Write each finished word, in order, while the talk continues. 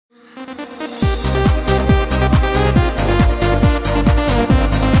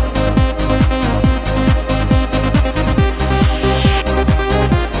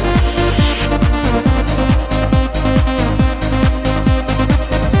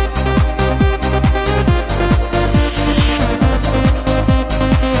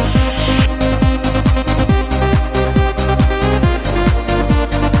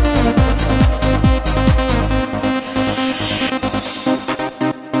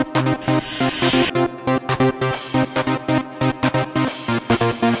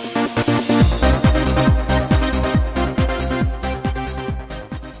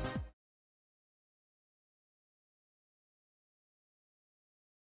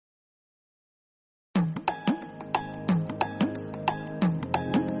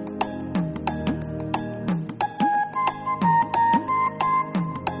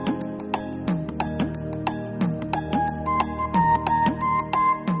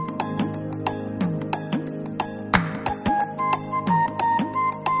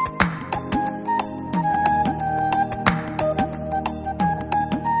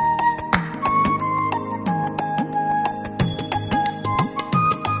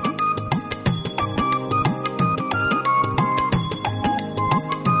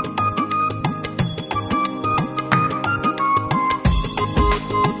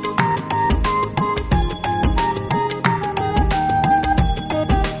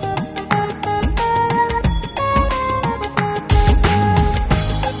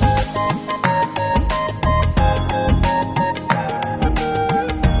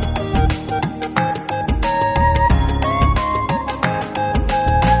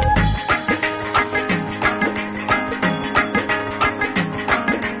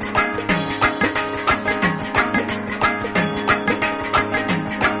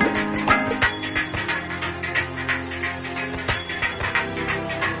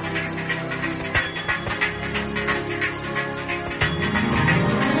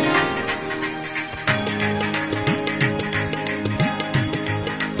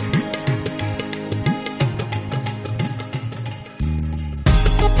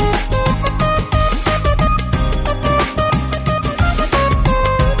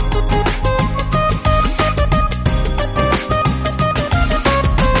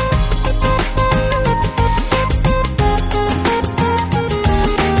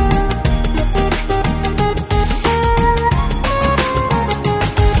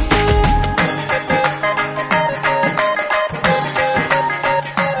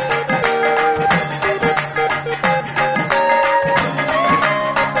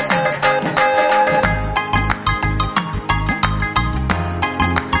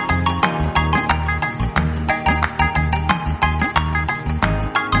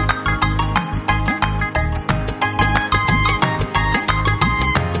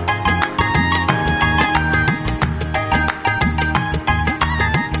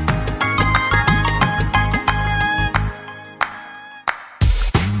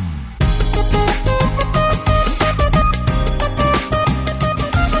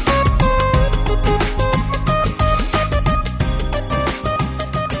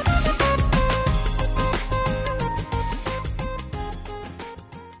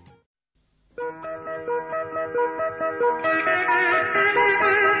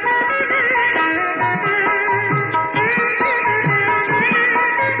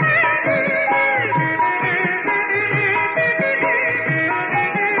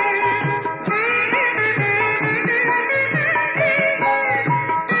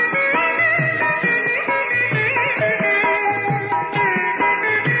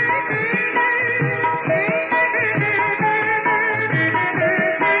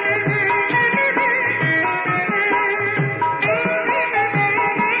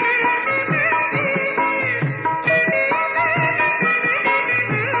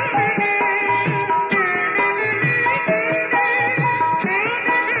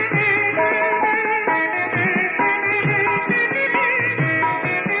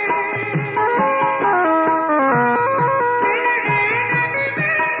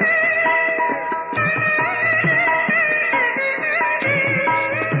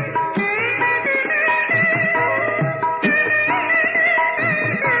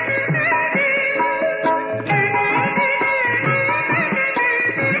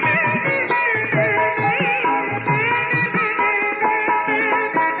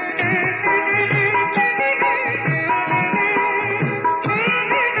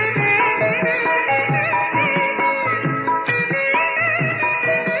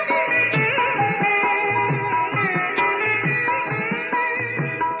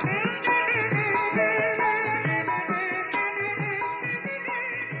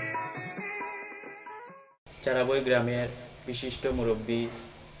চারাবই গ্রামের বিশিষ্ট মুরব্বী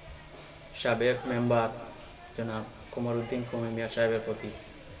সাবেক মেম্বার জনাব কমরউদ্দিন কমি মিয়া সাহেবের প্রতি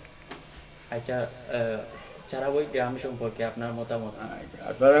আচ্ছা চারাবই গ্রাম সম্পর্কে আপনার মতামত?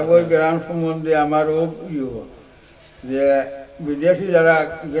 চারাবই গ্রাম সম্বন্ধে আমারও যে বিদেশি যারা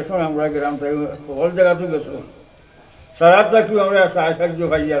গেছেন আমরা গ্রাম থেকে সকল জায়গাতেও গেছো সারা থাকি আমরা সাহায্য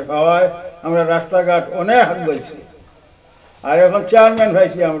পাই আর খাওয়ায় আমরা রাস্তাঘাট অনেক হাত বইছি আর এখন চেয়ারম্যান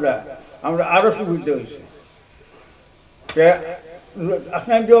পাইছি আমরা আরো সুবিধা হয়েছে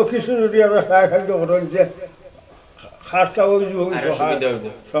আপনার যে কিছু যদি আমরা সাহায্য করেন যে খাসটা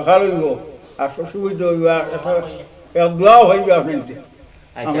সকাল হইব আর সুবিধা হইব আর দোয়াও হইব আপনার।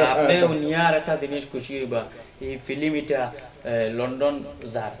 আচ্ছা আপনি উনিয়ার একটা জিনিস খুশি হইবা এই ফিল্ম এটা লন্ডন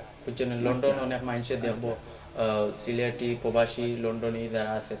যার বুঝছেন লন্ডন অনেক মানুষে দেখবো সিলেটি প্রবাসী লন্ডনী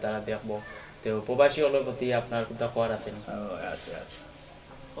যারা আছে তারা দেখবো তো প্রবাসী হলোর প্রতি আপনার কোথাও করার আছে না?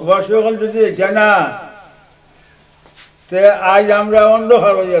 প্রবাসী হল যদি জানা তে আজ আমরা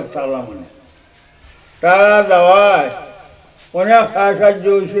অন্ধকার হয়ে থাকলাম মানে তারা যাওয়ায় অনেক সাহায্য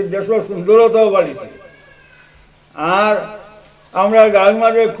হয়েছে দেশের সুন্দরতাও বাড়িছে আর আমরা গাঁর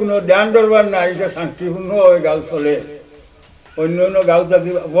মাঝে কোনো ধ্যান দরবার নাই যে শান্তিপূর্ণভাবে গাঁও চলে অন্য অন্য গাঁও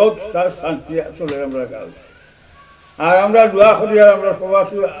থাকি বহুত শান্তি চলে আমরা গাঁও আর আমরা দোয়া করি আর আমরা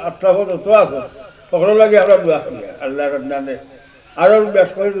প্রবাসী 8টা যত আছে সকলের লাগে আমরা দোয়া করি আল্লাহর নামে আরো বেশ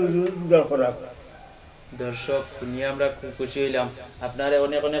করে রোজগার করা। দর্শক নিয়ে আমরা খুব খুশি হইলাম আপনার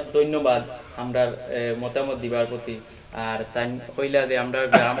অনেক অনেক ধন্যবাদ আমরা মতামত দিবার প্রতি আর তাই কইলা যে আমরা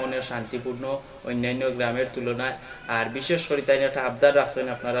গ্রাম অনেক শান্তিপূর্ণ অন্যান্য গ্রামের তুলনায় আর বিশেষ করে তাই একটা আবদার রাখছেন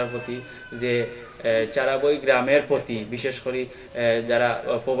আপনার প্রতি যে চারাবই গ্রামের প্রতি বিশেষ করে যারা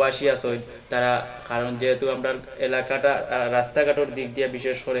প্রবাসী আছেন তারা কারণ যেহেতু আমরা এলাকাটা রাস্তাঘাটের দিক দিয়ে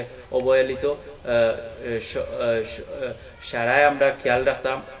বিশেষ করে অবহেলিত সারাই আমরা খেয়াল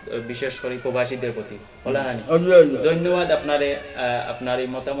রাখতাম বিশেষ করে প্রবাসীদের প্রতি। ধন্যবাদ আপনার এই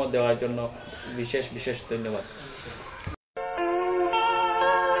মতামত দেওয়ার জন্য বিশেষ বিশেষ ধন্যবাদ।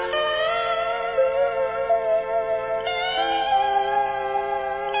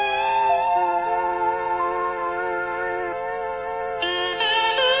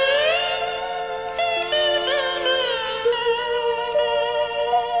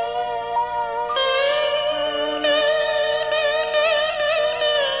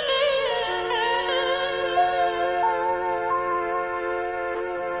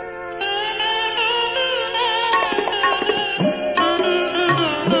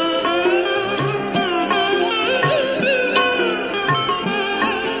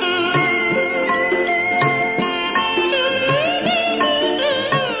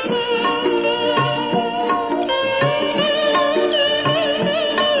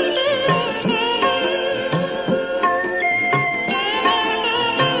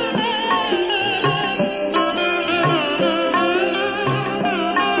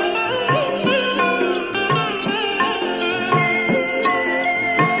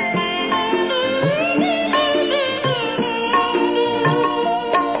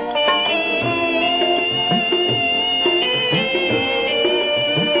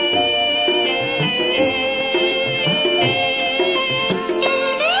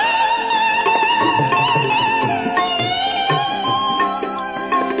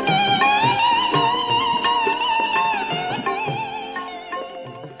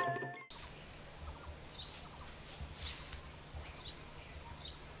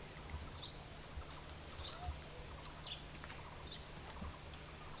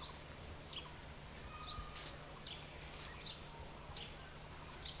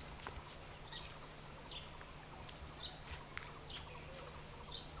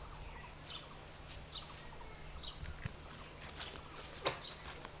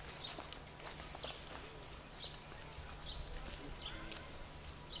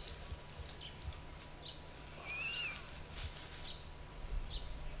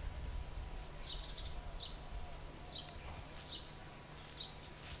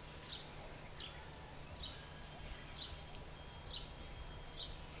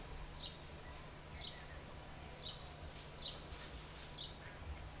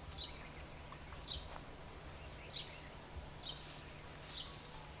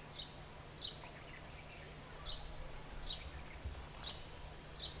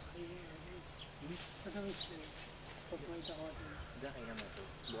 খাইলাম না তো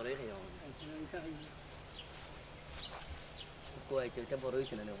বড়ই খাইলাম কই এটা বড়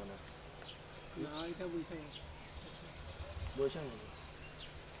হইছে না এখন না এটা বইছাই বইছাই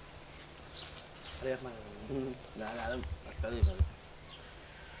আরে এক মাস না না একটা দিই ভালো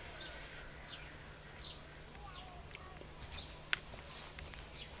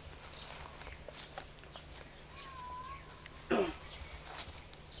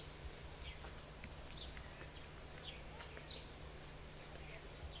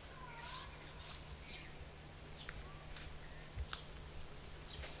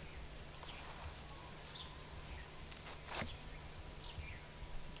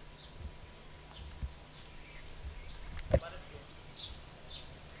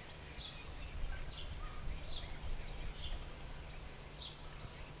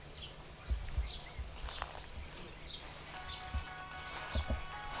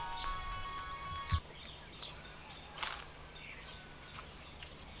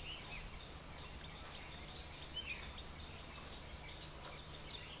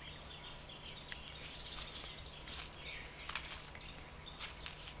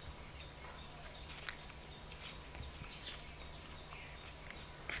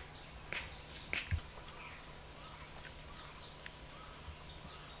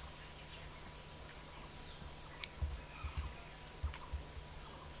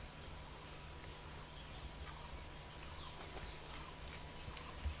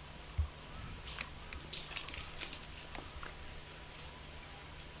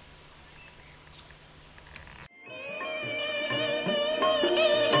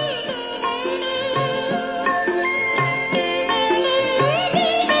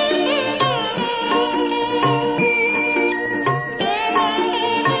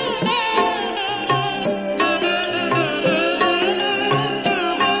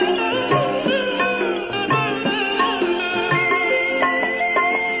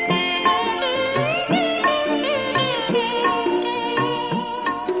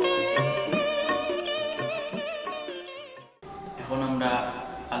এখন আমরা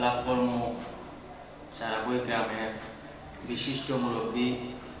আলাপ কর্ম চারাবই গ্রামের বিশিষ্ট মুরব্বী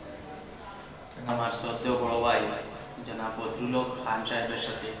আমার শ্রদ্ধেয় বড় ভাই জনাব বদরুল খান সাহেবের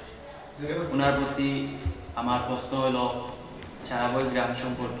সাথে। ওনার প্রতি আমার প্রশ্ন হলো চারাবই গ্রাম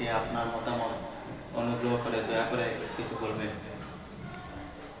সম্পর্কে আপনার মতামত অনুগ্রহ করে দয়া করে কিছু বলবেন।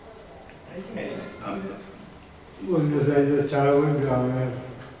 আমি বলতে চাই যে চারাবই গ্রামের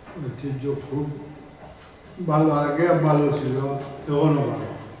ঐতিহ্য খুব ভালো, আগে ভালো ছিল, এখনও ভালো।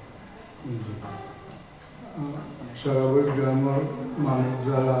 চারাবই গ্রামের মানুষ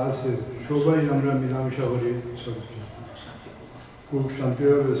যারা আছে সবাই আমরা মিলামিশা করে চলছি, খুব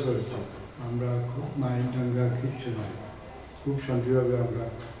শান্তিভাবে চলছি। আমরা খুব মাইন দাঙ্গা কিচ্ছু নাই, খুব শান্তিভাবে আমরা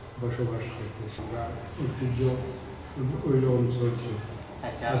বসবাস করতেছি। আমরা ঐতিহ্য ওইরকম চলছে।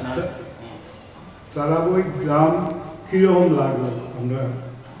 চারাবই গ্রাম কিরকম লাগলো আমরা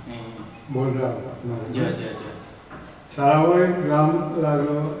বললাম। চারাবই গ্রাম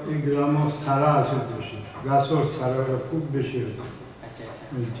লাগলো, এই গ্রামও সারা আছে বেশি, গাছের সারাটা খুব বেশি আছে,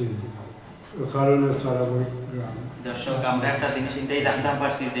 কারণে চারাবই গ্রাম। দর্শক, আমরা একটা জিনিস চিন্তাই জানতে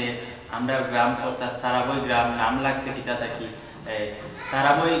পারছি যে আমরা গ্রাম অর্থাৎ চারাবই গ্রাম নাম লাগছে কিতা থাকি,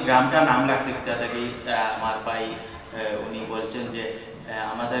 চারাবই গ্রামটা নাম লাগছে কিতা থাকি। আমার ভাই উনি বলছেন যে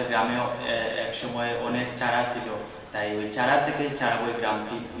আমাদের গ্রামেও এক সময় অনেক চারা ছিল, তাই ওই চারা থেকে চারাবই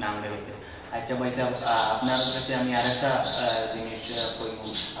গ্রামটি নাম লেগেছে। আচ্ছা ভাই সাহেব, আপনার কাছে আমি আরেকটা জিনিস কইব,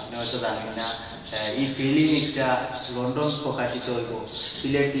 আপনি হয়তো জানেন না, এই ফিল্ম একটা লন্ডন প্রকাশিত হইব,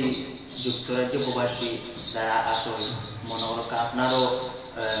 সিলেটি যুক্তরাজ্য প্রবাসী যারা আসল মনে করো আপনারও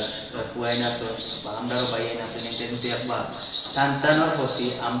পুয়াইন আছেন বা আমরাও বাইন আছেন, এটা দেখবা সন্তানের প্রতি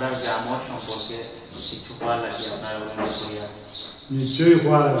আমরা গ্রামের সম্পর্কে কিছু হওয়া লাগে আপনার অনুরোধ করিয়া। নিশ্চয়ই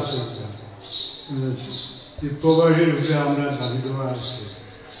হওয়ার আছে, প্রবাসীর উপরে আমরা দাবি দেওয়া আছে।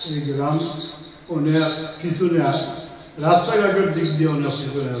 এই গ্রাম অনেক কিছু নেই, রাস্তাঘাটের দিক দিয়ে অনেক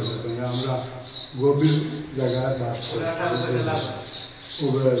কিছু নেই, আমরা গভীর জায়গায় বাস করি,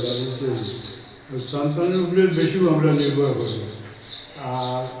 সন্তানের উপরে বেশিও আমরা নির্ভর করি।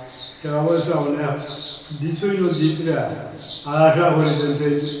 আর সেটা অবস্থা অনেক দিচ্ছই নদীরা আর আশা করি যে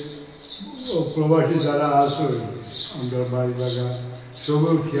প্রবাসী যারা আসে আমরা বাড়ি বাগান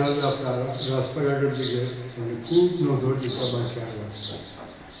সবও খেয়াল রাখা, রাস্তাঘাটের দিকে খুব নজর দিতে বা খেয়াল রাখা।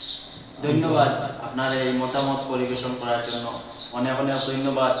 ধন্যবাদ আপনার এই মতামত পরিবেশন করার জন্য, অনেক অনেক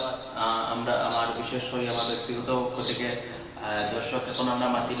ধন্যবাদ। আমরা আমার বিশেষ করে আমার ব্যক্তিগত পক্ষ থেকে দর্শক, এখন আমরা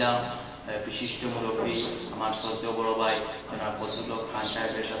মাতিলাম বিশিষ্ট মুরব্বী আমার শ্রদ্ধেয় বড় ভাই জনাব বদরুল খান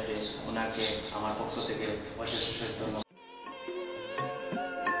সাহেবের সাথে। ওনাকে আমার পক্ষ থেকে অশেষ অশেষ ধন্যবাদ।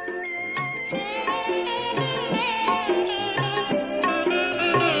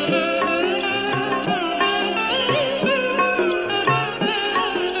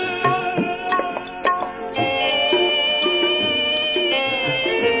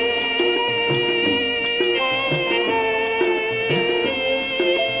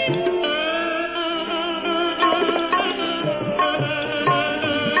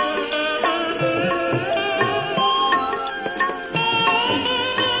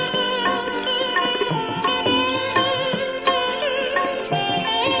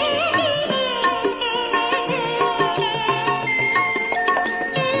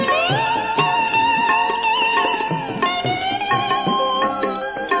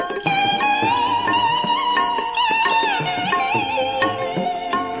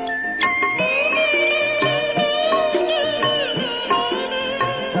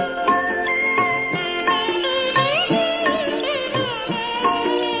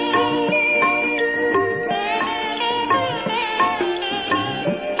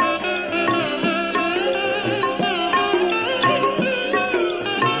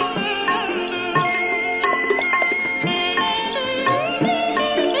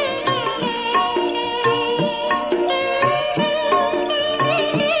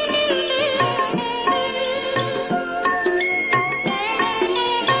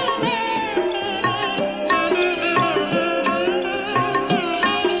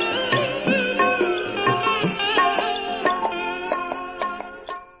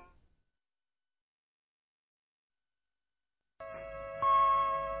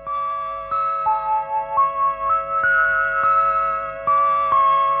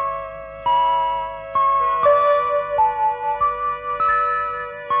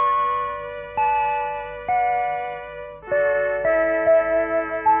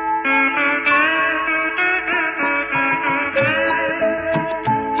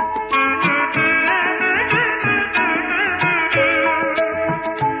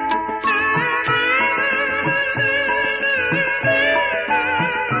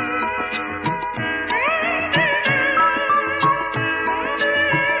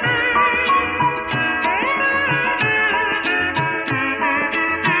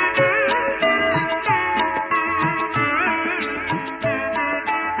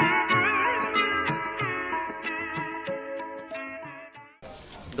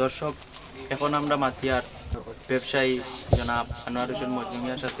 দর্শক, এখন আমরা মাতিয়ার ব্যবসায়ী জনাব আনোয়ার হোসেন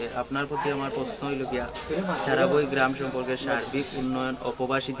মজনুমিয়ার সাথে। আপনার প্রতি আমার প্রশ্ন হইল গিয়া চারাবই গ্রাম সম্পর্কে সার্বিক উন্নয়ন ও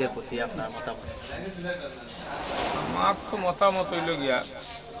প্রবাসীদের প্রতি আপনার মতামত। আমার তো মতামত হইল গিয়া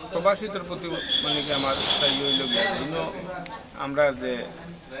প্রবাসীদের প্রতি মানে কি আমার চাই হইল গিয়া আমরা যে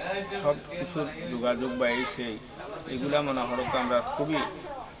সব কিছুর যোগাযোগ বা এই সেই এগুলা মনে হরকা আমরা খুবই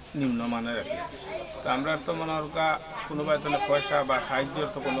নিম্নমানের রাখি। তো আমরা তো মনে হরকা কোনো বেতনে পয়সা বা সাহায্যের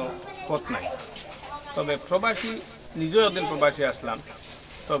তো কোনো পথ নাই। তবে প্রবাসী নিজেও একদিন প্রবাসী আসলাম,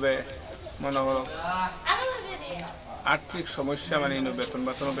 তবে মনে হল আর্থিক সমস্যা মানে বেতন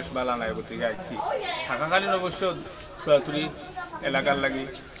বেতনও বেশ বালা নাই গতিকে আর কি থাকাকালীন অবশ্য তুলি এলাকার লাগি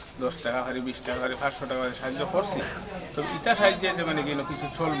 10 টাকা হারি 20 টাকা হারি 500 টাকা হারি সাহায্য করছি। তো ইটা সাহায্যে যে মানে কিনো কিছু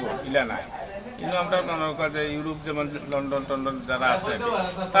চলবো ইলা নাই। কিন্তু আমরা মনে করি যে ইউরোপ যেমন লন্ডন টন্ডন যারা আছে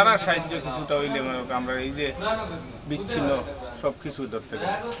তারা সাহায্য কিছুটা হইলে মনে করি আমরা এই যে বিচ্ছিন্ন সব কিছু ধরতে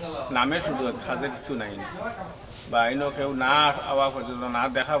পারি নামে শুধু কাজে কিছু নাই বা এনে কেউ না আওয়া পর্যন্ত না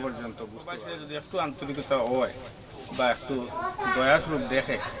দেখা পর্যন্ত বুঝতে যদি একটু আন্তরিকতা হয় বা একটু দয়াস্বরূপ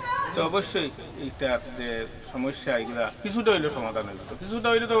দেখে তো অবশ্যই এইটার যে সমস্যা এগুলা কিছুটা হইলেও সমাধান হইল। তো কিছুটা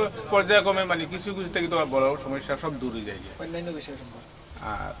হইলে তো পর্যায়ক্রমে মানে কিছু কিছু থেকে তো বড় সমস্যা সব দূর হয়ে যায়।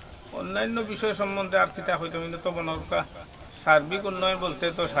 আর অন্যান্য বিষয় সম্বন্ধে আর কিতা হইতে হইলে তো মনে সার্বিক উন্নয়ন বলতে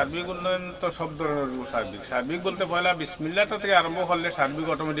তো সার্বিক উন্নয়ন তো সব ধরনের সার্বিক বলতে পয়লা বিসমিল্লাহটা থেকে আরম্ভ করলে সার্বিক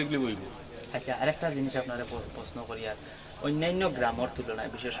অটোমেটিকলি বইব। আচ্ছা, আরেকটা জিনিস আপনারা প্রশ্ন করি, আর অন্যান্য গ্রামের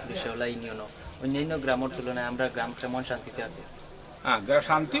তুলনায় বিশেষ করে শেওলা ইউনিয়ন অন্যান্য গ্রামের তুলনায় আমরা গ্রাম কেমন শান্তিতে আছি? হ্যাঁ,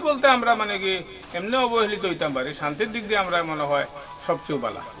 শান্তি বলতে আমরা মানে কি এমনি অবহেলিত হইতাম পারি, শান্তির দিক দিয়ে আমরা মনে হয় সবচেয়ে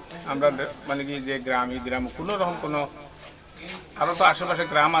ভালো। আমরা মানে কি যে গ্রাম এই গ্রাম কোনো রকম কোনো আরও তো আশেপাশে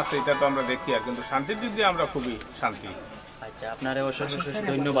গ্রাম আছে এটা তো আমরা দেখি, আর কিন্তু শান্তির দিক দিয়ে আমরা খুবই শান্তি। আচ্ছা, আপনারা অসংখ্য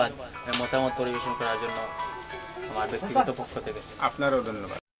ধন্যবাদ মতামত পরিবেশন করার জন্য আমার ব্যক্তিগত পক্ষ থেকে। আপনারও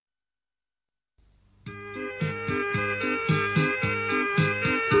ধন্যবাদ।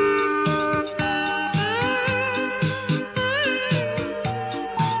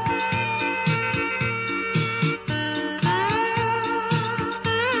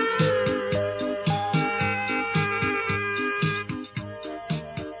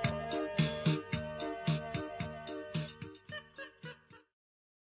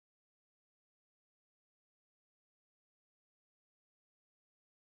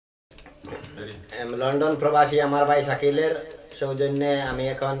 লন্ডন প্রবাসী আমার ভাই শাকিলের সৌজন্যে আমি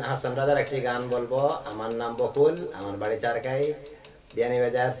এখন হাসান রাজার একটি গান বলবো। আমার নাম বকুল, আমার বাড়ি চারকাই,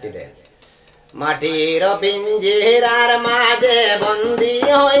 বিয়ানীবাজার, সিলেট। মাটির পিঞ্জিরার মাঝে বন্দি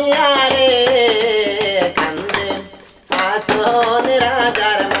হইয়া রে কান্দে আসন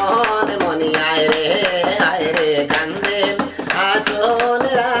রাজার মন মনি আয় রে কান্দে আসন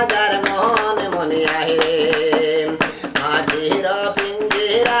রাজার মন মনি আয় রে। মাটির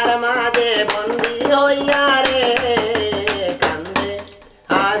পিঞ্জিরার মাঝে বন্দি হইয়া রে কান্দে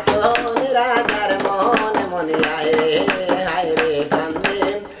আসন রাজার মন মনি আয় রে কান্দে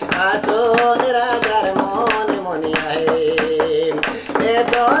আসন রাজার মন মনি আয় রে।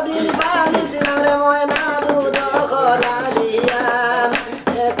 এতদিন পালিছিলাম রে ময়না দুধ খোলা দিয়া,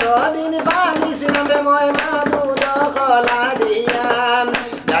 এতদিন পালিছিলাম রে ময়না দুধ খোলা দিয়া,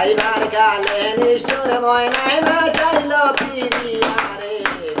 যাইবার কালে নিষ্ঠুর ময়নায় না চাইল ফিরিয়া রে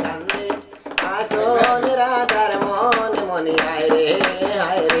কান্দে আসন রাজার মন মনি আয়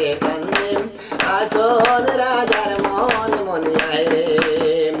রে কান্দে আসন রাজার মন মনি আয় রে।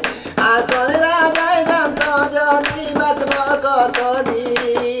 আসন রাজায় জানত যদি বাসব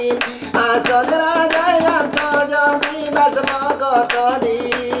কতদিন, আসন রাজায় জানত যদি বাসব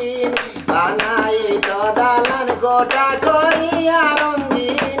কতদিন, বানাই তো দালান কোটা করিয়া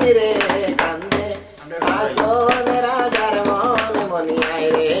রঙ্গিন রে কান্দে আসন রাজার মন মনি আয়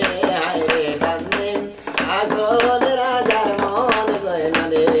রে কান্দে আসন রাজার মন গয়না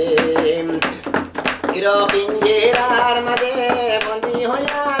রে। পিঞ্জেরার মাঝে